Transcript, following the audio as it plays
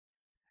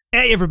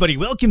Hey everybody,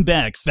 welcome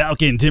back.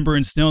 Falcon, Timber,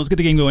 and Snow. Let's get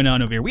the game going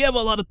on over here. We have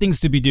a lot of things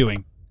to be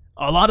doing.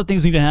 A lot of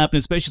things need to happen,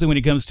 especially when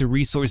it comes to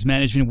resource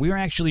management. We're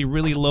actually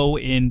really low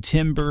in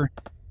timber.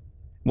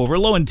 Well, we're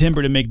low in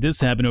timber to make this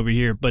happen over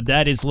here, but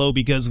that is low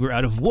because we're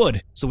out of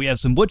wood. So we have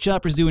some wood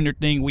choppers doing their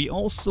thing. We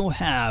also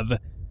have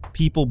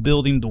people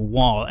building the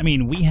wall. I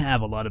mean, we have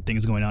a lot of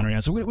things going on right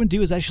now. So what we're going to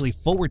do is actually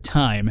forward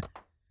time.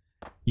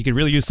 You could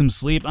really use some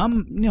sleep.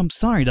 I'm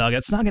sorry, dog.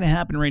 That's not going to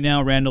happen right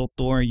now, Randall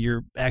Thor.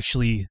 You're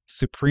actually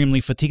supremely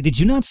fatigued. Did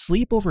you not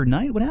sleep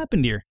overnight? What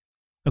happened here?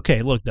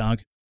 Okay, look, dog.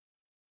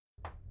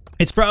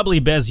 It's probably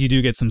best you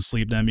do get some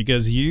sleep then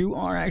because you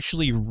are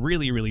actually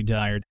really, really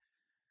tired.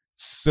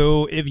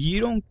 So if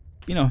you don't,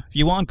 if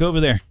you want, go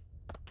over there.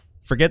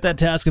 Forget that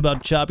task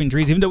about chopping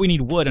trees. Even though we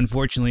need wood,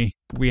 unfortunately,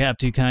 we have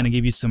to kind of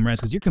give you some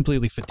rest because you're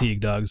completely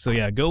fatigued, dog. So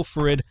yeah, go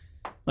for it.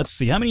 Let's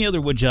see. How many other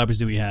wood choppers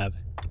do we have?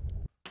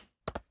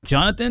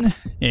 Jonathan,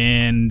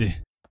 and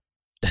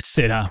that's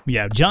it, huh?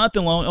 Yeah,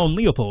 Jonathan alone. Oh,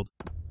 Leopold.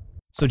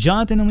 So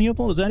Jonathan and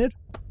Leopold, is that it?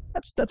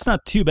 That's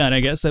not too bad, I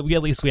guess. At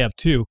least we have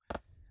two.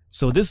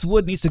 So this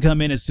wood needs to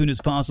come in as soon as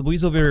possible.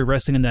 He's over here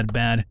resting in that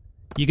bed.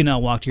 You can now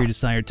walk to your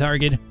desired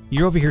target.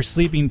 You're over here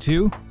sleeping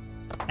too?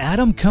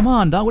 Adam, come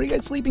on, dog. What are you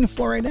guys sleeping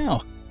for right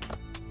now?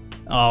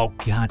 Oh,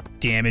 god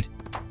damn it.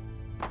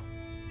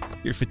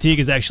 Your fatigue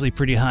is actually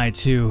pretty high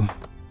too.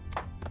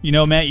 You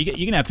know, Matt,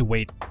 you're gonna have to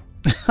wait.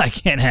 I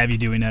can't have you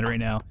doing that right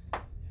now.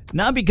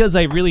 Not because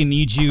I really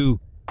need you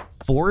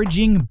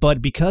foraging,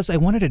 but because I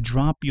wanted to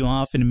drop you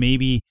off and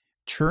maybe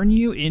turn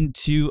you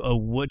into a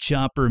wood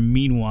chopper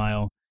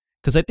meanwhile.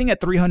 Because I think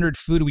at 300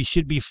 food we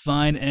should be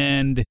fine,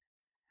 and...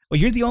 Well,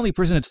 you're the only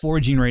person that's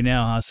foraging right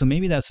now, huh? So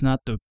maybe that's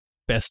not the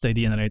best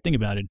idea that I think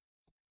about it.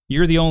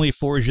 You're the only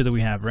forager that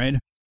we have, right?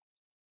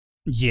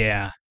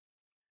 Yeah.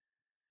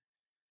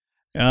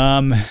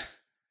 Man,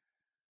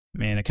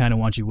 I kind of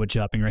want you wood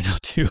chopping right now,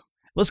 too.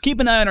 Let's keep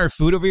an eye on our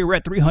food over here. We're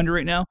at 300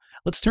 right now.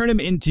 Let's turn him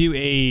into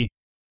a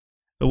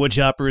wood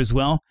chopper as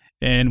well.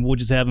 And we'll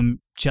just have him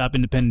chop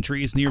independent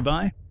trees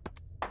nearby.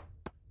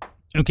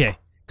 Okay.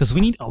 Because we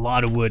need a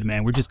lot of wood,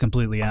 man. We're just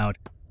completely out.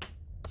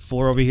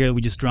 4 over here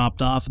we just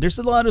dropped off. There's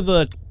a lot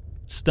of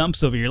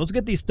stumps over here. Let's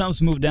get these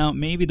stumps moved out.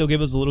 Maybe they'll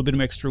give us a little bit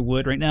of extra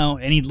wood. Right now,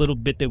 any little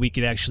bit that we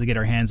could actually get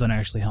our hands on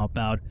actually help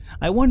out.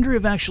 I wonder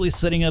if actually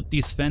setting up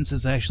these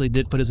fences actually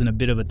did put us in a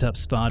bit of a tough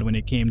spot when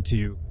it came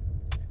to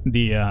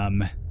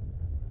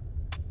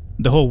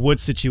the whole wood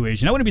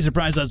situation. I wouldn't be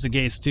surprised that's the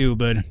case too,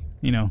 but,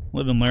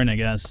 live and learn, I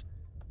guess.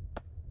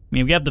 I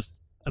mean, we have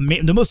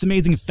the most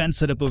amazing fence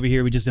setup over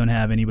here. We just don't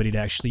have anybody to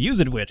actually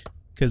use it with,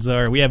 because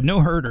we have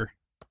no herder.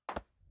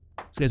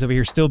 This guy's over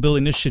here still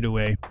building this shit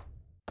away.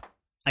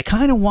 I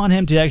kind of want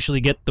him to actually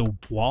get the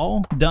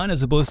wall done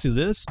as opposed to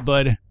this,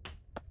 but...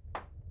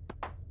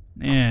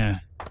 yeah,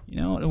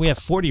 we have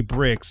 40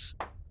 bricks.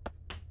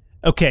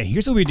 Okay,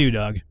 here's what we do,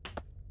 dog.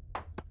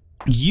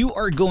 You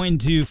are going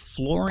to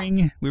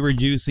flooring. We were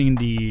using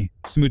the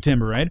smooth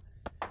timber, right?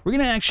 We're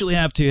going to actually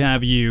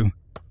have you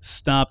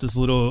stop this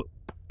little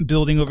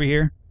building over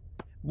here.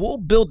 We'll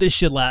build this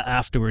shit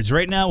afterwards.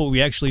 Right now, what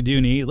we actually do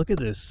need... Look at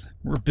this.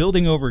 We're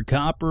building over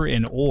copper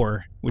and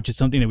ore, which is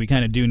something that we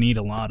kind of do need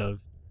a lot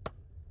of.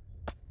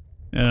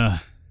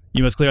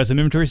 You must clear out some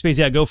inventory space.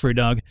 Yeah, go for it,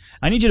 dog.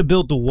 I need you to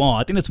build the wall.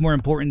 I think that's more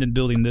important than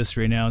building this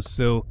right now.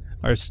 So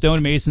our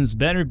stonemasons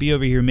better be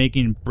over here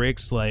making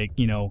bricks like,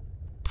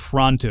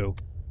 pronto.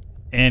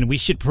 And we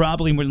should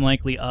probably more than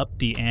likely up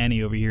the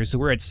ante over here. So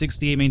we're at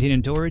 68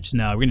 maintaining torch.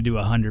 No, we're going to do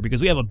 100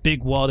 because we have a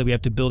big wall that we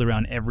have to build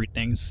around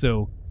everything.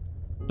 So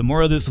the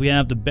more of this we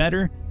have, the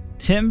better.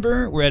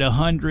 Timber, we're at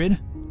 100.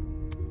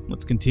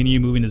 Let's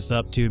continue moving this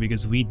up too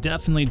because we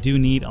definitely do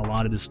need a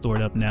lot of this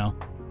stored up now.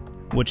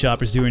 Wood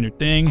choppers doing their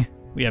thing.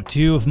 We have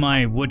 2 of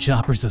my wood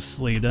choppers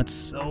asleep. That's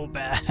so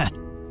bad.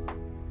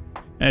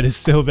 That is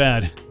so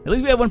bad. At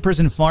least we have 1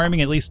 person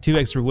farming, at least 2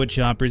 extra wood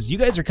choppers. You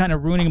guys are kind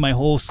of ruining my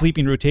whole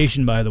sleeping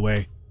rotation, by the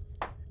way.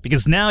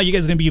 Because now you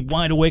guys are going to be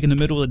wide awake in the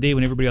middle of the day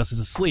when everybody else is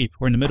asleep.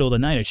 Or in the middle of the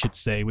night, I should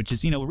say. Which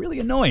is,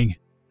 really annoying.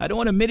 I don't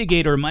want to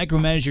mitigate or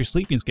micromanage your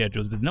sleeping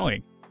schedules. It's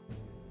annoying.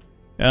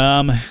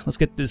 Let's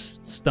get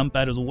this stump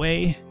out of the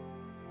way.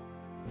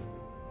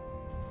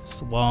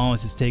 This wall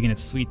is just taking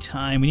its sweet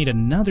time. We need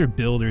another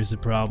builder is the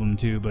problem,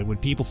 too. But with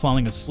people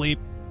falling asleep...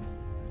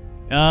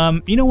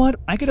 you know what?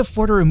 I could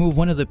afford to remove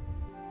one of the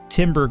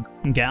timber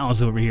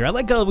gals over here. I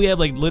like how we have,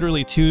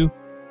 literally 2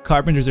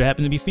 carpenters that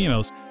happen to be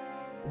females.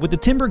 With the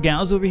timber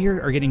gals over here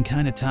are getting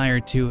kind of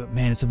tired, too.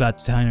 Man, it's about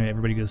time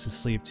everybody goes to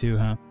sleep, too,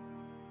 huh?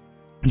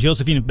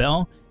 Josephine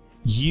Bell,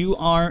 you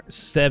are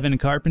 7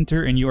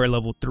 carpenter, and you are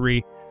level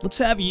 3. Let's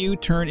have you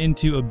turn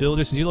into a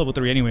builder, since you're level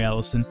 3 anyway,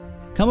 Allison.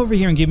 Come over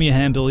here and give me a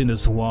hand building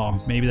this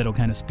wall. Maybe that'll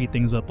kind of speed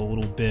things up a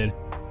little bit.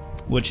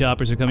 Wood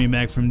choppers are coming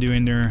back from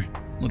doing their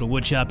little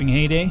wood chopping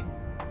heyday.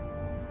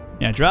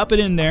 Yeah, drop it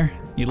in there.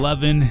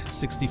 11,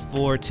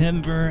 64,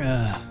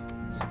 timber.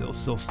 Still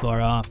so far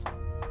off.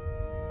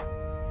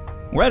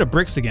 We're out of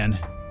bricks again.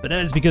 But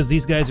that is because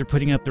these guys are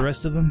putting up the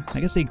rest of them. I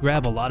guess they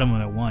grab a lot of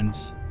them at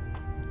once.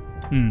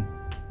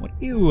 What are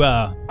you,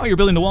 oh, you're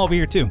building the wall over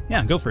here too.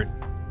 Yeah, go for it.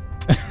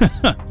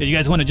 If you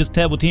guys want to just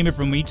table team it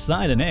from each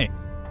side, then hey,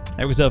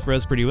 that works out for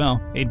us pretty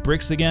well. 8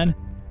 bricks again.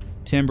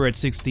 Timber at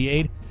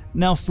 68.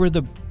 Now for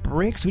the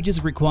bricks, we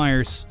just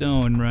require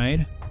stone,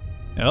 right?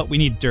 Oh, we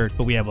need dirt,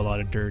 but we have a lot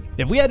of dirt.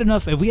 If we had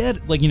enough, if we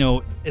had, like, you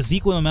know, as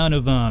equal amount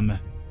of,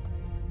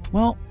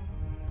 well,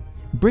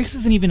 bricks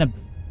isn't even a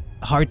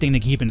hard thing to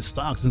keep in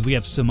stock since we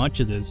have so much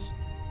of this.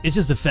 It's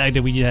just the fact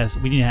that we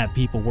didn't have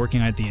people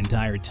working on it the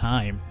entire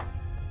time.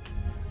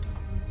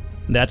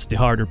 That's the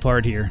harder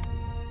part here.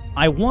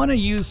 I want to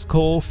use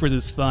coal for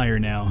this fire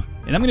now.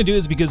 And I'm going to do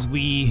this because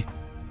we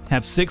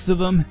have 6 of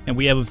them, and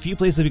we have a few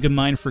places we can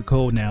mine for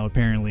coal now,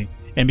 apparently.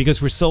 And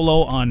because we're so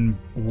low on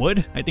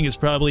wood, I think it's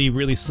probably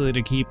really silly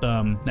to keep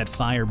that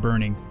fire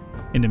burning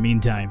in the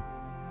meantime.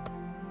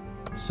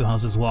 So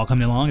how's this wall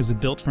coming along? Is it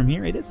built from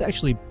here? It is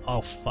actually...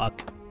 Oh,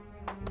 fuck.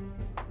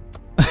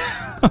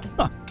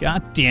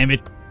 God damn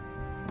it.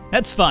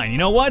 That's fine. You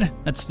know what?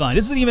 That's fine.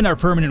 This isn't even our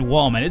permanent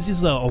wall, man. It's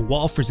just a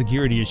wall for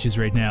security issues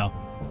right now.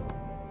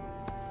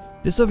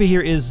 This over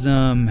here is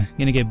gonna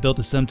get built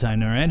at some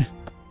time, alright?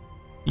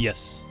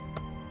 Yes.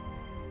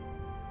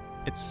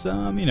 It's,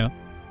 you know...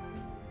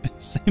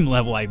 Same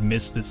level. I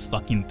missed this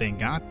fucking thing.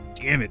 God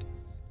damn it.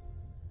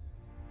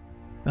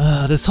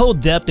 This whole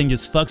depth thing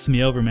just fucks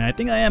me over, man. I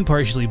think I am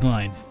partially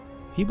blind.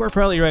 People are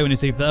probably right when they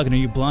say, Falcon, are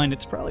you blind?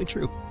 It's probably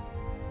true.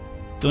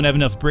 Don't have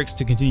enough bricks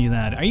to continue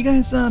that. Are you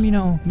guys, you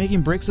know,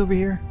 making bricks over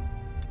here?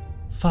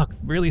 Fuck,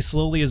 really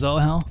slowly as all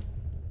hell?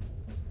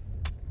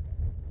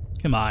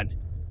 Come on.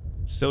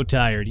 So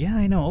tired. Yeah,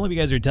 I know. All of you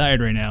guys are tired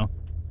right now.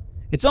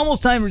 It's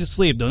almost time for you to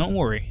sleep, though. Don't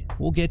worry.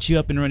 We'll get you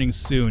up and running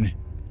soon.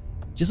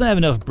 Just don't have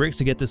enough bricks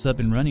to get this up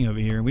and running over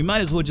here. We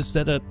might as well just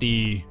set up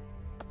the,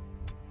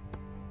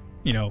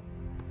 you know,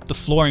 the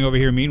flooring over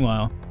here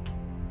meanwhile.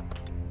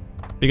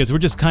 Because we're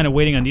just kind of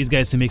waiting on these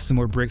guys to make some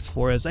more bricks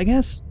for us. I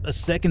guess a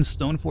second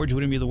stone forge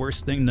wouldn't be the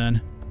worst thing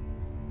then.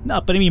 No,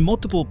 but I mean,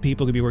 multiple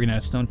people could be working at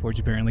a stone forge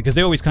apparently, because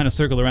they always kind of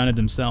circle around it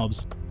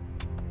themselves.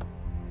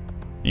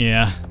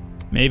 Yeah,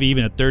 maybe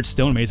even a third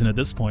stonemason at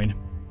this point.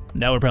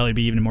 That would probably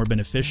be even more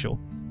beneficial.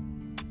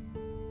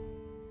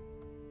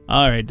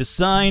 Alright, the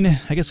sign,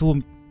 I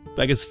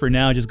guess for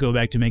now just go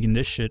back to making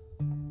this shit.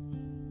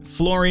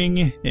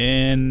 Flooring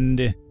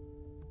and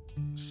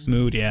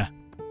smooth, yeah.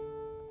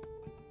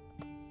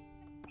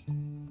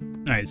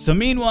 Alright, so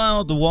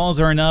meanwhile the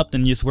walls aren't up,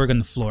 then just work on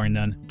the flooring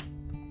then.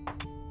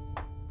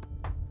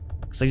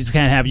 So I just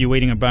can't have you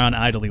waiting around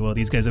idly while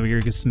these guys over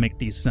here just make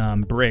these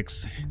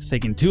bricks. It's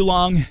taking too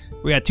long.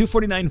 We got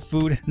 249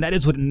 food, and that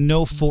is with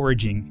no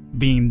foraging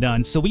being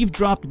done. So we've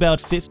dropped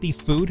about 50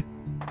 food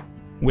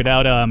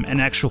without an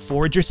actual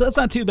forager, so that's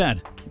not too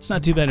bad. It's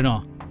not too bad at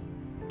all.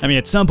 I mean,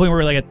 at some point we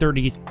were like at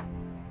 30,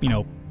 you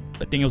know, I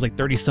think it was like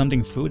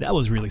 30-something food. That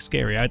was really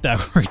scary. I thought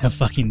we were gonna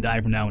fucking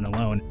die from now on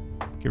alone.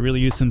 Could really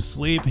use some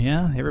sleep,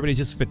 yeah? Everybody's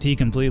just fatigued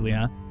completely,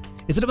 huh?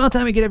 Is it about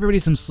time we get everybody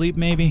some sleep,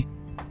 maybe?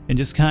 And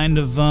just kind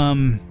of,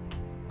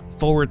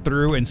 forward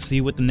through and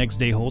see what the next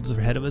day holds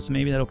ahead of us,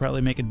 maybe? That'll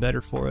probably make it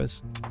better for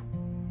us.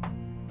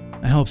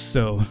 I hope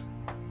so.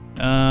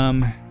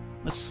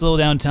 Let's slow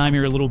down time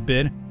here a little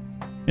bit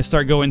and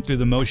start going through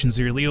the motions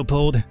here.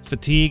 Leopold,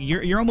 fatigue.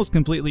 You're almost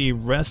completely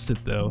rested,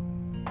 though.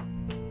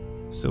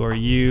 So are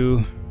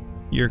you...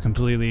 You're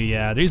completely...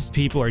 Yeah, these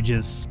people are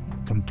just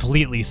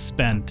completely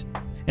spent.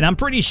 And I'm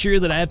pretty sure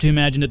that I have to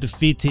imagine that the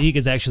fatigue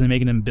is actually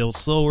making them build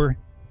slower,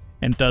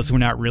 and thus we're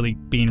not really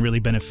being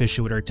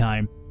beneficial with our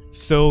time.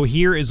 So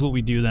here is what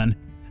we do then.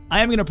 I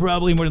am going to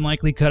probably more than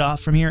likely cut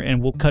off from here,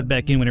 and we'll cut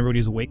back in when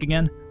everybody's awake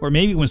again, or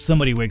maybe when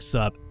somebody wakes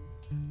up.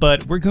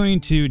 But we're going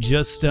to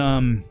just,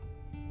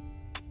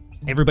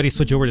 everybody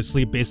switch over to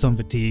sleep based on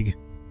fatigue.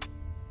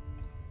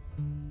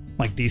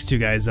 Like these two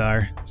guys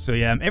are. So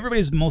yeah,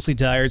 everybody's mostly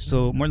tired,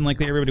 so more than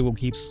likely everybody will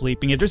keep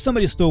sleeping. If there's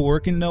somebody still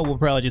working, though, we'll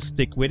probably just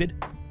stick with it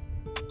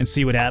and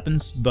see what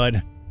happens, but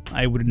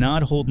I would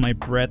not hold my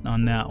breath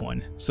on that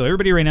one. So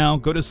everybody right now,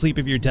 go to sleep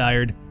if you're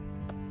tired.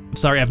 I'm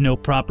sorry I have no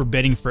proper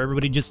bedding for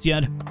everybody just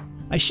yet.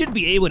 I should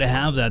be able to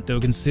have that, though,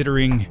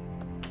 considering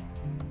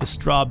the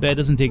straw bed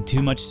doesn't take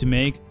too much to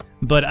make.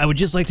 But I would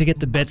just like to get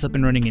the beds up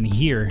and running in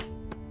here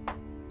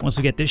once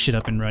we get this shit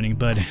up and running.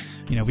 But,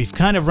 you know, we've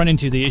kind of run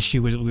into the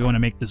issue with we want to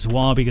make this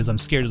wall because I'm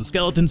scared of the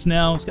skeletons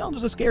now.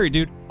 Skeletons are scary,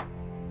 dude.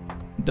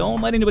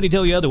 Don't let anybody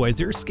tell you otherwise.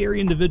 They're scary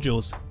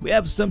individuals. We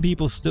have some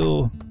people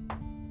still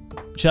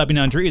chopping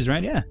down trees,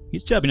 right? Yeah,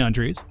 he's chopping down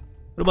trees.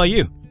 What about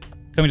you?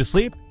 Coming to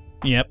sleep?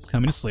 Yep,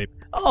 coming to sleep.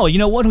 Oh, you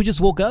know what? Who just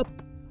woke up?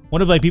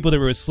 One of my people that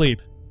were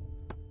asleep.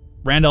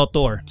 Randall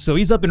Thor. So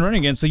he's up and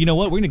running again, so you know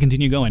what? We're going to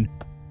continue going.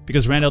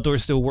 Because Randall Thor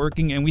is still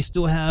working, and we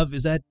still have...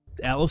 Is that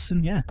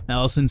Allison? Yeah,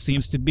 Allison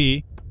seems to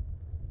be.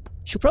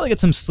 She'll probably get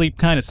some sleep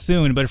kind of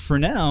soon, but for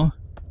now,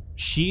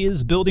 she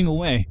is building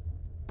away.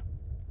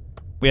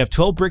 We have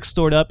 12 bricks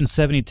stored up and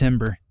 70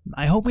 timber.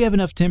 I hope we have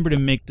enough timber to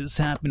make this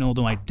happen,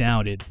 although I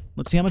doubt it.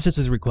 Let's see how much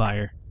this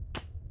require.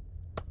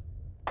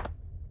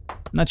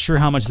 I'm not sure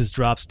how much this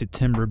drops to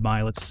timber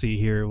by. Let's see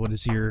here. What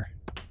is your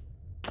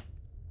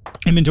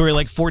inventory,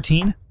 like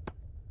 14?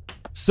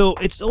 So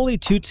it's only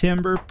 2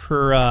 timber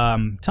per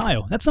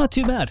tile. That's not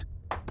too bad.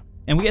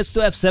 And we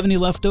still have 70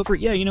 left over.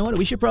 Yeah, you know what?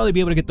 We should probably be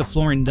able to get the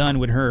flooring done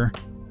with her.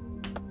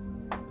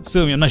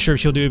 So I'm not sure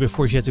if she'll do it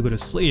before she has to go to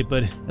sleep,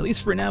 but at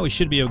least for now we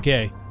should be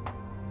okay.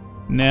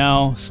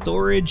 Now,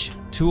 storage,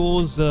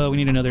 tools, we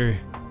need another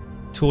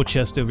tool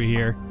chest over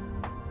here.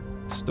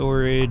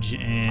 Storage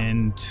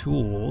and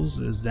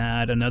tools. Is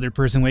that another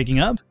person waking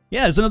up?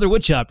 Yeah, it's another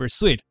wood chopper.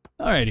 Sweet.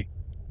 Alrighty.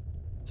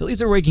 So at least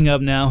they're waking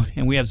up now,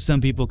 and we have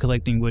some people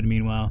collecting wood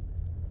meanwhile.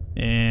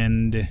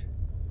 And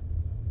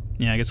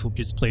yeah, I guess we'll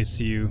just place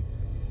you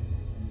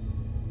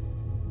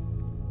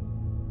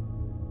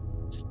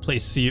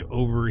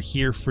over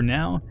here for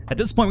now. At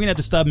this point, we're gonna have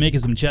to stop making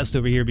some chests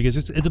over here because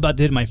it's about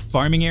to hit my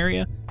farming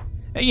area.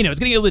 And, you know, it's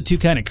gonna get a little bit too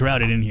kind of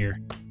crowded in here.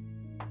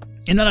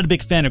 And I'm not a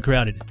big fan of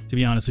crowded, to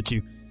be honest with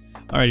you.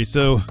 Alrighty,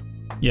 so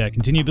yeah,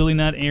 continue building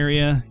that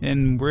area,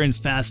 and we're in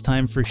fast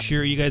time for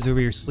sure. You guys over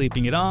here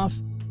sleeping it off.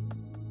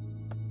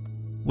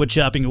 Wood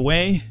chopping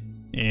away,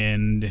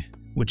 and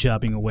wood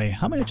chopping away.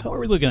 How are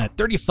we looking at?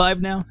 35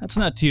 now? That's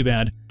not too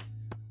bad.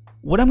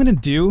 What I'm gonna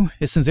do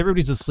is, since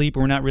everybody's asleep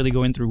and we're not really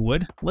going through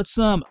wood, let's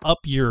up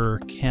your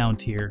count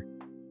here.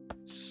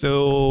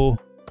 So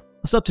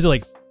let's up to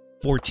like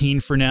 14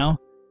 for now,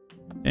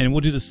 and we'll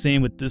do the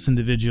same with this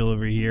individual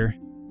over here.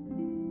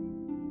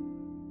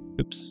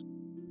 Oops.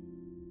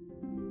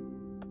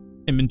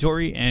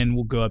 Inventory, and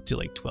we'll go up to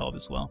like 12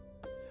 as well.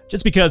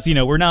 Just because, you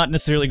know, we're not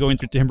necessarily going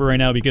through timber right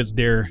now because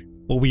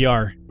we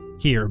are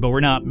here, but we're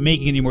not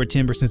making any more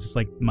timber since it's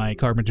like my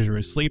carpenters are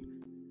asleep.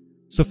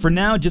 So for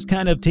now, just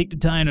kind of take the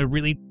time to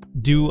really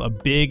do a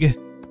big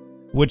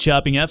wood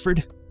chopping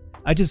effort.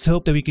 I just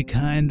hope that we could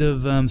kind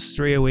of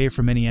stray away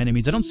from any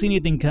enemies. I don't see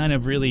anything kind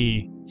of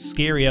really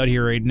scary out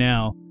here right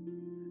now.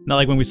 Not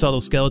like when we saw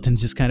those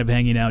skeletons just kind of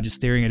hanging out, just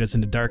staring at us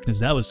in the darkness.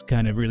 That was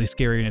kind of really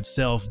scary in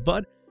itself,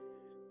 but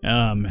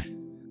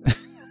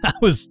that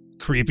was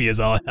creepy as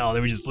all hell.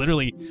 They were just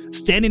literally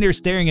standing there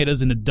staring at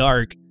us in the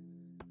dark,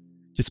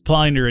 just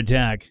plotting their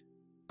attack.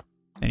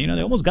 And you know,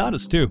 they almost got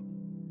us too.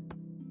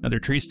 Another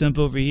tree stump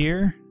over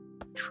here.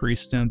 Tree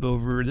stump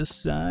over this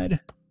side.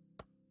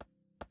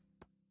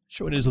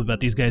 Sure what it is about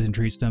these guys and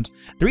tree stumps.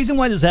 The reason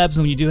why this happens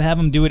when you do have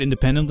them do it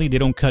independently, they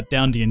don't cut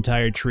down the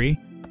entire tree.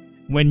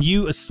 When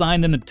you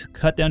assign them to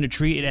cut down the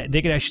tree,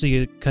 they could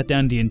actually cut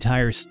down the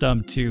entire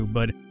stump too,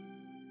 but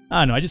I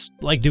don't know, I just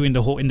like doing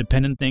the whole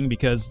independent thing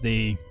because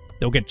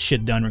they'll get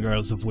shit done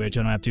regardless of which.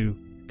 I don't have to,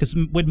 because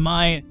with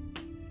my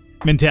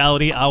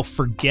mentality, I'll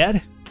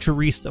forget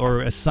to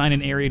or assign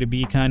an area to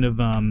be kind of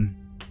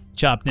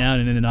chopped down,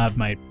 and then I'll have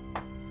my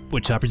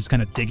wood chopper just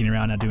kind of digging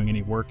around, not doing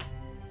any work.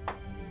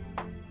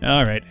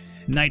 Alright,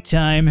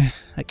 nighttime.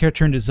 That car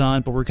turned us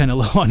on, but we're kind of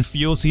low on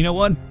fuel, so you know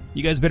what?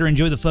 You guys better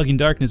enjoy the fucking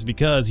darkness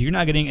because you're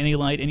not getting any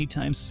light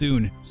anytime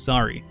soon.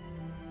 Sorry.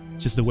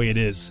 Just the way it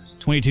is.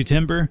 22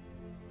 timber.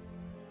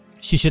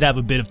 She should have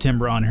a bit of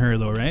timber on her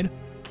though, right?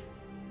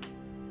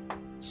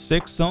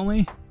 6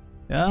 only?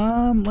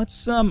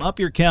 Let's up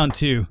your count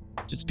too.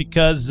 Just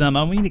because I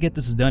need to get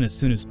this done as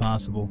soon as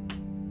possible.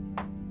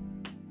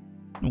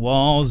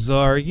 Walls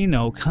are, you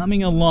know,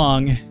 coming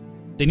along.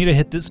 They need to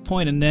hit this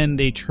point and then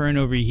they turn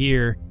over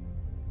here.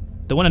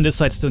 The one on this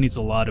side still needs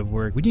a lot of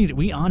work.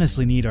 We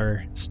honestly need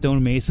our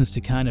stonemasons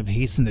to kind of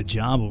hasten the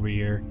job over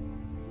here.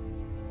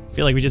 I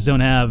feel like we just don't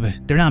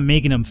have... They're not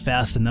making them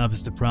fast enough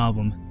is the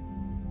problem.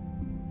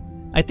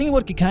 I think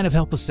what could kind of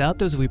help us out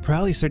though is we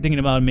probably start thinking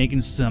about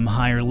making some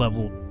higher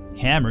level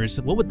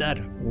hammers. What would that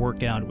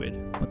work out with?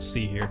 Let's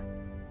see here.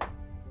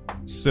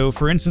 So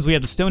for instance, we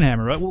have the stone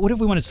hammer, right? What if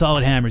we wanted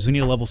solid hammers? We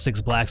need a level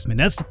 6 blacksmith.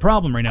 That's the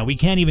problem right now. We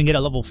can't even get a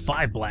level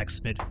 5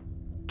 blacksmith.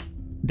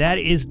 That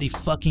is the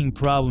fucking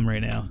problem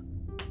right now.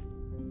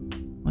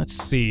 Let's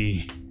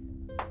see.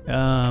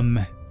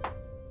 Oh,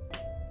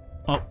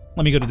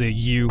 let me go to the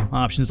U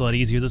option. It's a lot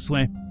easier this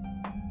way.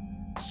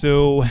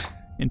 So,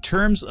 in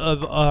terms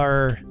of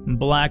our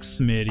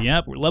blacksmith,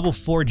 yep, we're level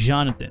 4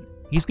 Jonathan.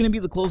 He's going to be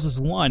the closest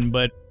one,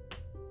 but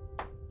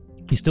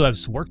he still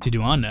has work to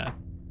do on that.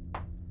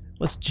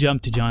 Let's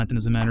jump to Jonathan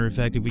as a matter of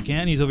fact if we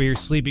can. He's over here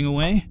sleeping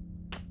away.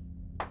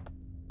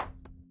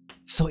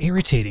 It's so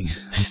irritating.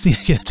 I just need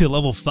to get up to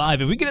level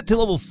 5. If we get up to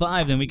level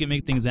 5, then we can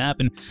make things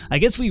happen. I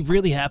guess we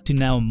really have to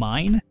now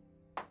mine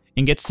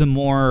and get some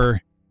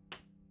more,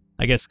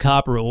 I guess,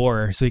 copper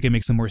ore so he can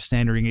make some more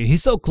standard ingot.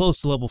 He's so close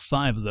to level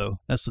 5 though.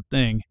 That's the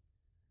thing.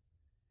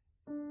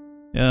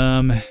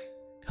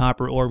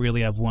 Copper ore, we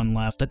only have 1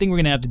 left. I think we're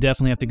gonna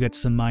definitely have to get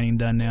some mining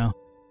done now.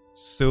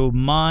 So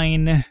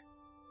mine.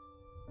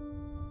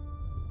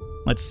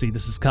 Let's see,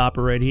 this is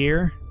copper right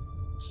here.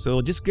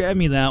 So just grab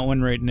me that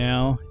one right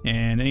now.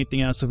 And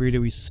anything else over here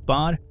do we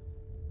spot?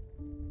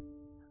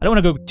 I don't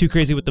want to go too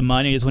crazy with the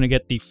mining. I just want to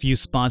get the few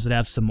spots that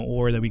have some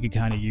ore that we could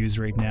kind of use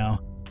right now.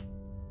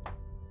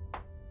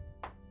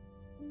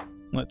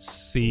 Let's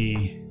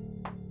see.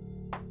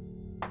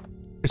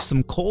 There's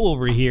some coal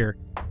over here.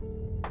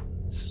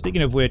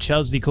 Speaking of which,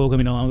 how's the coal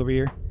coming along over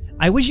here?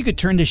 I wish you could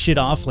turn this shit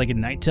off like at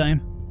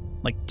nighttime.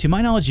 Like, to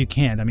my knowledge, you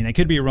can't. I mean, I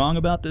could be wrong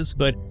about this,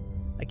 but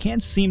I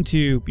can't seem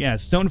to... Yeah,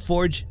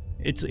 Stoneforge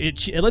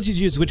It lets you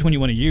choose which one you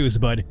want to use,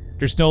 but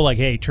there's no like,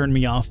 hey, turn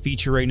me off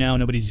feature right now.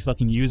 Nobody's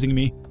fucking using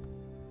me.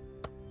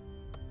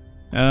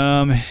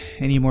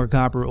 Any more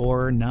copper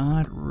ore?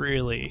 Not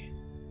really.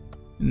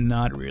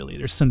 Not really.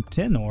 There's some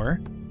tin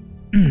ore.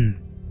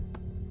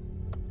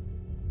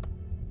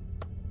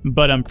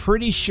 But I'm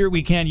pretty sure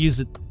we can't use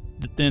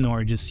the thin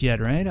ore just yet,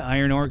 right?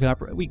 Iron ore,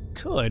 copper. We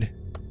could.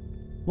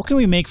 What can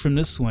we make from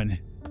this one?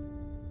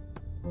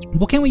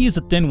 What can we use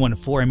the thin one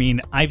for? I mean,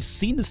 I've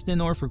seen this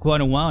thin ore for quite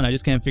a while, and I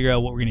just can't figure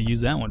out what we're going to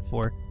use that one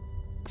for.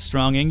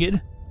 Strong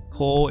ingot,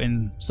 coal,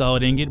 and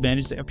solid ingot.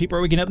 Bandages. People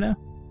are waking up now?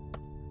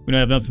 We don't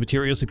have enough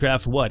materials to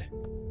craft what?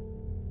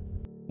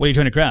 What are you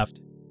trying to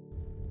craft?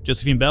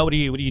 Josephine Bell, what are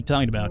you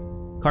talking about?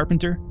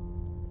 Carpenter?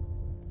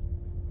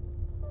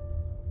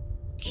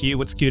 Q,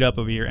 what's queued up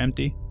over here?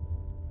 Empty?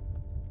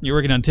 You're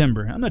working on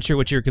timber. I'm not sure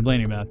what you're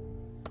complaining about.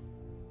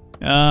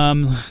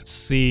 Let's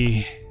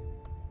see.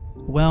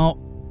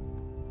 Well,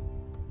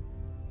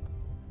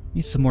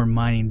 need some more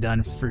mining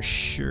done for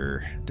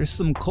sure. There's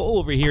some coal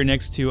over here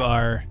next to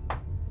our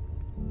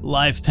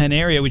live pen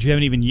area, which we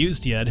haven't even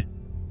used yet.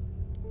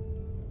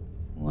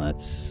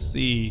 Let's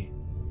see.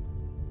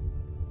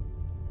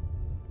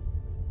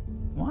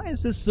 Why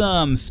is this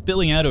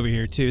spilling out over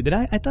here too?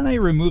 I thought I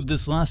removed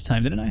this last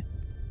time, didn't I?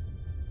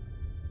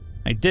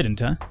 I didn't,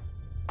 huh?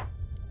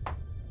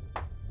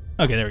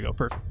 Okay, there we go.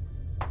 Perfect.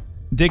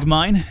 Dig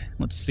mine.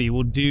 Let's see.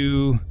 We'll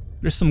do...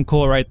 There's some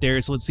coal right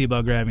there, so let's see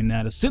about grabbing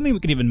that. Assuming we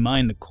can even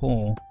mine the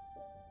coal.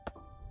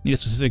 Need a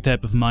specific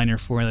type of miner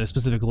for that, a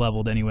specific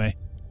level anyway.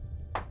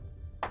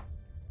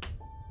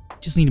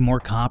 Just need more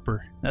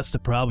copper. That's the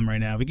problem right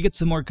now. If we could get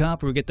some more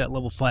copper, we get that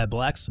level 5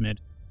 blacksmith.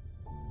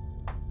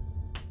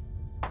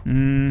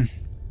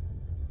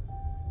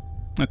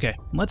 Okay,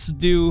 let's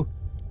do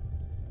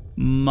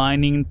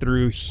mining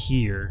through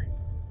here.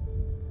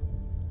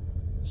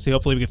 See,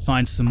 hopefully we can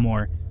find some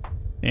more.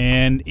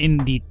 And in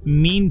the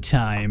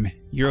meantime,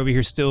 you're over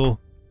here still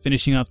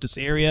finishing off this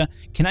area.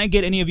 Can I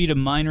get any of you to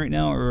mine right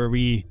now, or are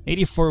we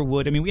 84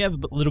 wood? I mean, we have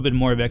a little bit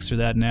more of extra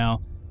that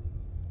now.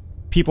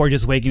 People are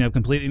just waking up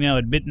completely now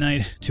at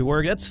midnight to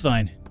work. That's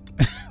fine.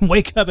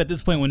 Wake up at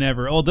this point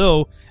whenever.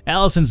 Although,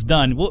 Allison's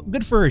done. Well,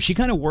 good for her. She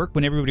kind of worked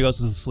when everybody else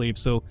is asleep,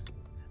 so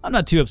I'm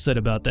not too upset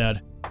about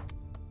that.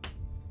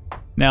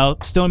 Now,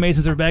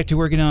 stonemasons are back to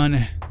working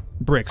on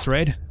bricks,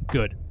 right?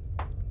 Good.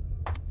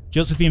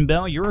 Josephine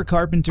Bell, you're a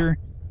carpenter.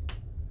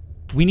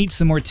 We need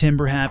some more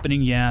timber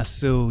happening, yeah,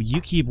 so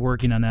you keep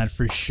working on that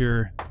for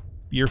sure.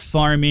 You're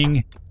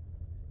farming.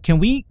 Can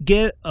we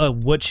get a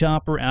wood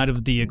chopper out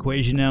of the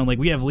equation now? Like,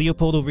 we have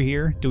Leopold over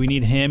here. Do we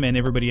need him and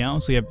everybody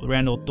else? We have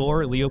Randall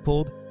Thor,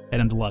 Leopold,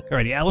 and Deluck.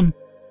 Alrighty, Alan.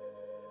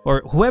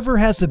 Or whoever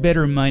has a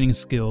better mining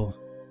skill.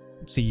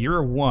 Let's see, you're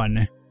a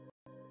 1.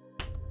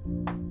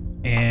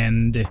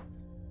 And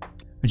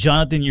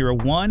Jonathan, you're a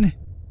 1.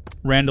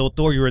 Randall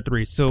Thor, you're a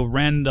 3. So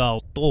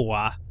Randall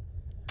Thor,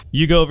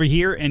 you go over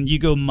here and you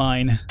go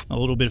mine a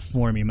little bit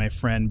for me, my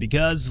friend,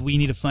 because we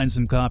need to find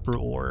some copper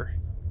ore.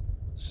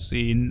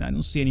 See, I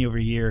don't see any over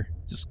here.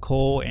 Just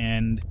coal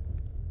and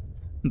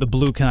the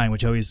blue kind,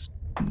 which I always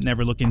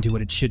never look into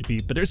what it should be.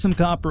 But there's some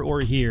copper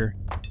ore here.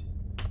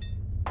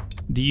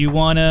 Do you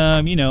want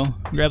to, you know,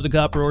 grab the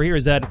copper ore here?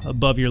 Is that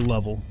above your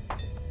level?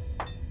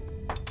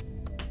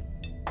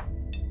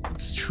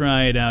 Let's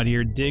try it out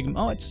here. Dig.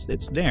 Oh,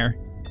 it's there.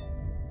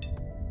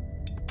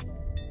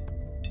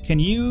 Can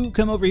you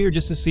come over here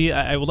just to see?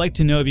 I would like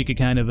to know if you could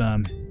kind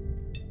of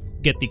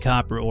get the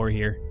copper ore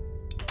here.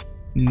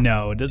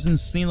 No, it doesn't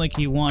seem like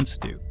he wants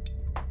to.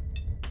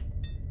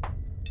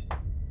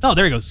 Oh,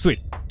 there he goes. Sweet.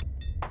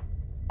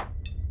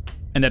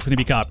 And that's going to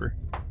be copper.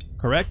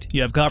 Correct?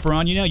 You have copper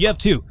on you now? You have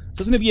 2. So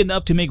it's going to be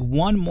enough to make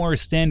 1 more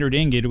standard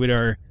ingot with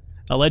our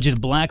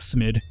alleged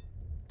blacksmith.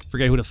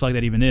 Forget who the fuck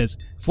that even is.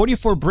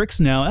 44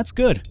 bricks now. That's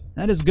good.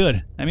 That is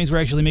good. That means we're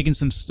actually making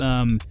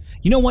some...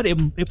 you know what?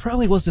 It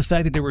probably was the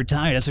fact that they were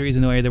tired. That's the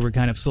reason why they were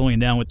kind of slowing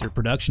down with their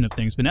production of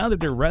things. But now that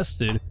they're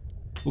rested...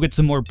 We'll get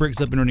some more bricks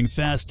up and running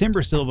fast.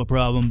 Timber's still a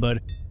problem,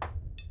 but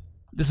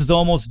this is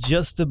almost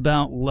just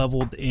about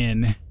leveled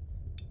in.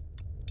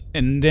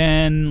 And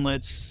then,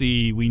 let's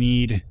see, we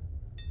need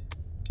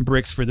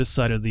bricks for this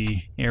side of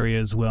the area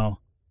as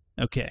well.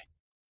 Okay.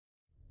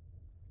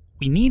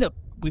 We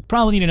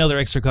probably need another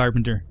extra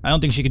carpenter. I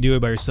don't think she could do it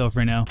by herself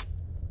right now.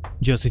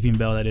 Josephine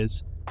Bell, that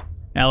is.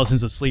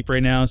 Allison's asleep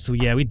right now, so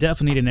yeah, we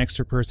definitely need an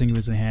extra person who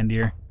is in hand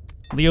here.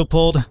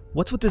 Leopold,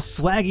 what's with this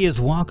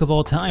swaggiest walk of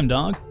all time,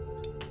 dog?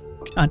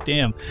 God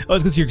damn. Oh,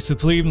 it's because you're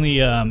supremely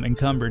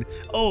encumbered.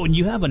 Oh, and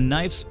you have a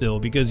knife still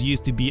because you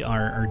used to be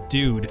our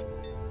dude.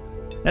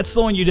 That's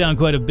slowing you down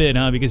quite a bit,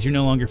 huh? Because you're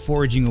no longer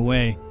foraging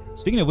away.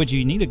 Speaking of which,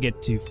 you need to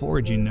get to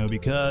foraging, though,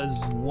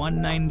 because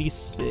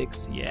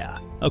 196, yeah.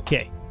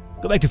 Okay,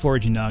 go back to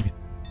foraging, dog.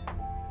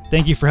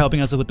 Thank you for helping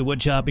us with the wood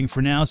chopping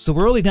for now. So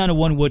we're only down to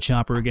 1 wood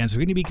chopper again, so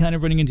we're going to be kind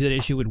of running into that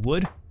issue with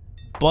wood.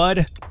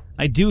 But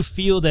I do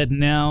feel that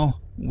now...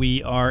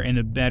 we are in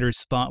a better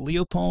spot.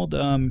 Leopold,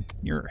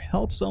 your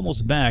health's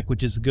almost back,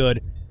 which is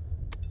good.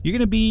 You're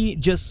going to be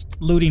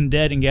just looting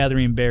dead and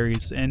gathering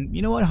berries. And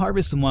you know what?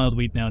 Harvest some wild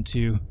wheat now,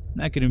 too.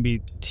 Not gonna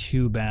be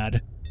too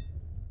bad.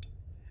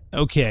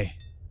 Okay.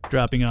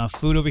 Dropping off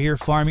food over here,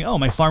 farming. Oh,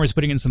 my farmer's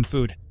putting in some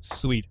food.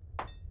 Sweet.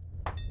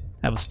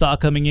 Have a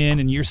stock coming in,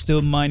 and you're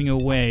still mining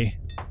away.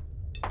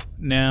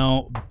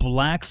 Now,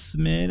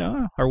 blacksmith,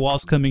 our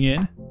wall's coming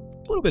in.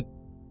 Little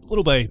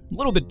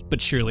bit,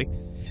 but surely.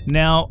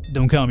 Now,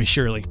 don't call me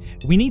Shirley.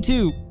 We need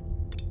to,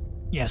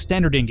 yeah,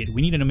 standard ingot.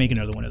 We need to make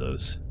another one of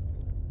those.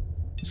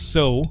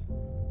 So,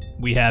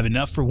 we have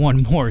enough for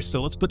one more.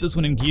 So let's put this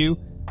one in queue.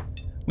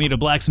 We need a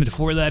blacksmith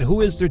for that.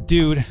 Who is the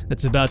dude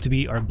that's about to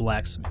be our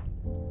blacksmith?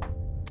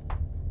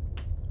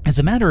 As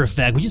a matter of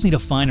fact, we just need to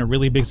find a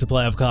really big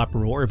supply of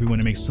copper ore if we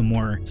want to make some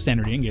more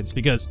standard ingots,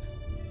 because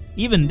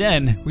even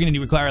then, we're going to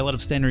require a lot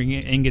of standard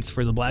ingots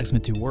for the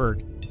blacksmith to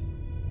work.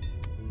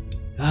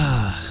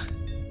 I'm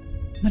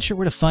not sure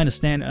where to find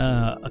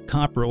a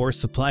copper ore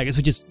supply. I guess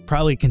we just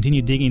probably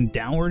continue digging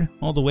downward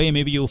all the way, and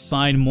maybe you'll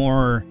find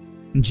more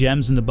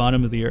gems in the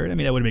bottom of the earth. I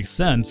mean, that would make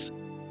sense.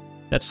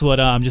 That's what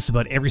just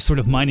about every sort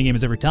of mining game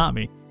has ever taught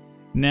me.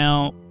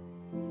 Now,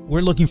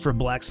 we're looking for a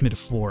blacksmith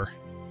 4.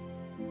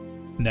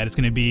 And that is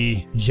going to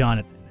be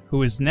Jonathan,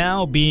 who is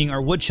now being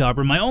our wood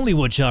chopper, my only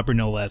wood chopper,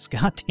 no less.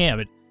 God damn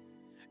it.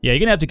 Yeah, you're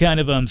going to have to kind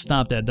of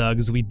stop that, dog,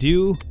 because we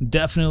do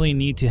definitely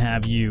need to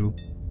have you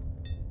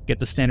get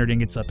the standard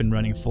ingots up and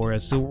running for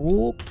us. So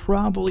we'll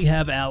probably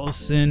have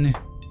Allison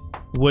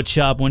wood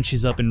chop once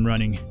she's up and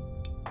running.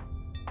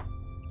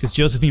 Because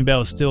Josephine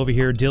Bell is still over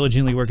here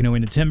diligently working her way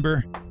into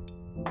timber,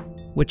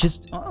 which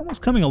is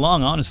almost coming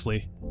along,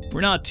 honestly.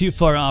 We're not too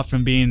far off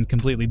from being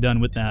completely done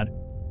with that.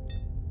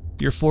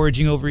 You're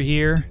foraging over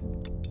here.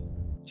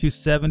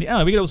 270.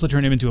 Oh, we could also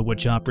turn him into a wood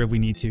chopper if we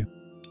need to.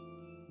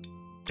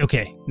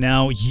 Okay,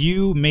 now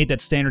you made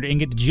that standard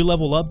ingot. Did you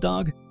level up,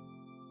 dog?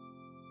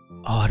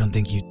 Oh, I don't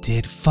think you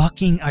did.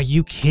 Fucking, are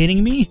you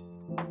kidding me?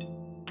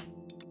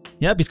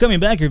 Yep, he's coming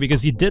back here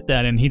because he did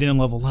that and he didn't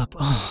level up.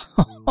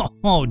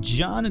 Oh,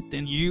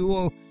 Jonathan,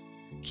 you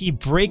keep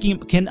breaking.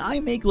 Can I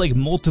make like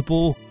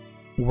multiple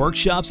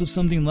workshops of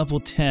something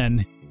level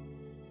 10?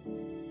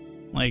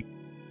 Like,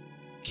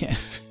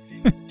 can't.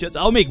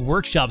 I'll make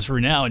workshops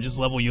for now and just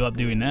level you up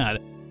doing that.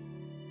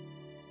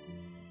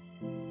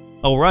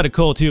 Oh, we're out of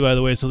coal too, by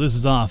the way, so this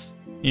is off.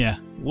 Yeah,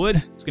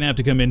 wood, it's gonna have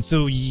to come in.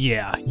 So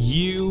yeah,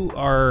 you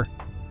are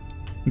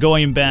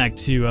going back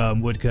to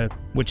wood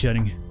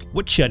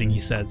shutting, he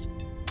says.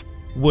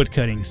 Wood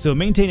cutting. So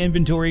maintain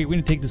inventory. We're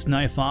gonna take this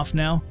knife off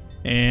now,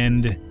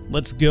 and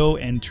let's go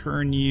and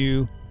turn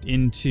you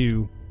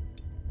into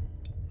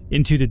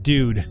the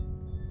dude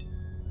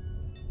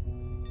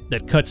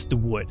that cuts the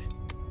wood.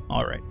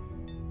 All right.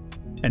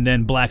 And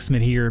then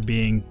blacksmith here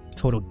being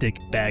total dick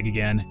bag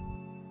again.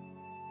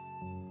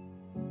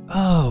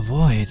 Oh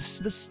boy,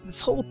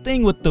 this whole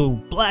thing with the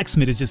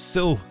blacksmith is just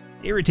so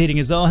irritating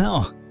as all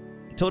hell.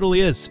 It totally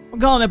is. We'll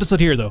call an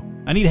episode here though.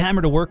 I need a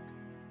hammer to work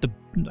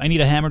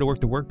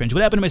the workbench.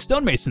 What happened to my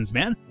stonemasons,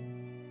 man?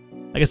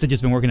 I guess they've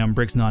just been working on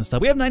bricks nonstop.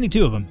 We have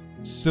 92 of them,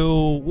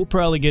 so we'll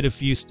probably get a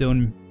few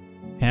stone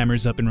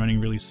hammers up and running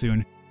really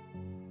soon.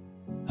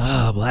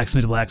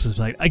 Blacksmith.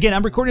 Again,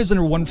 I'm recording this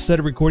under one set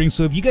of recordings,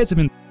 so if you guys have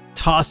been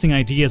tossing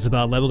ideas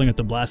about leveling up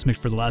the blacksmith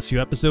for the last few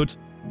episodes,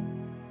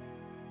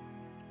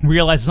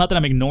 realize it's not that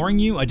I'm ignoring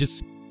you, it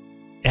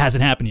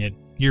hasn't happened yet.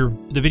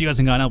 The video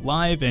hasn't gone up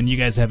live, and you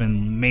guys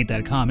haven't made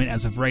that comment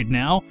as of right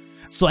now,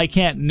 so I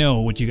can't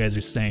know what you guys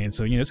are saying.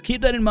 So, just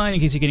keep that in mind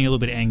in case you're getting a little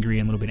bit angry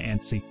and a little bit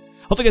antsy.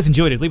 Hope you guys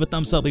enjoyed it. Leave a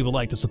thumbs up, leave a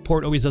like. The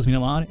support always does mean a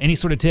lot. Any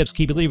sort of tips,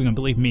 keep leaving them,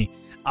 believe me.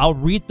 I'll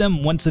read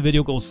them once the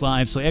video goes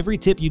live, so every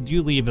tip you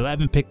do leave, if I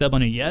haven't picked up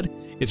on it yet,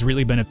 is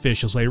really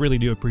beneficial, so I really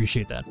do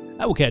appreciate that.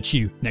 I will catch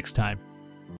you next time.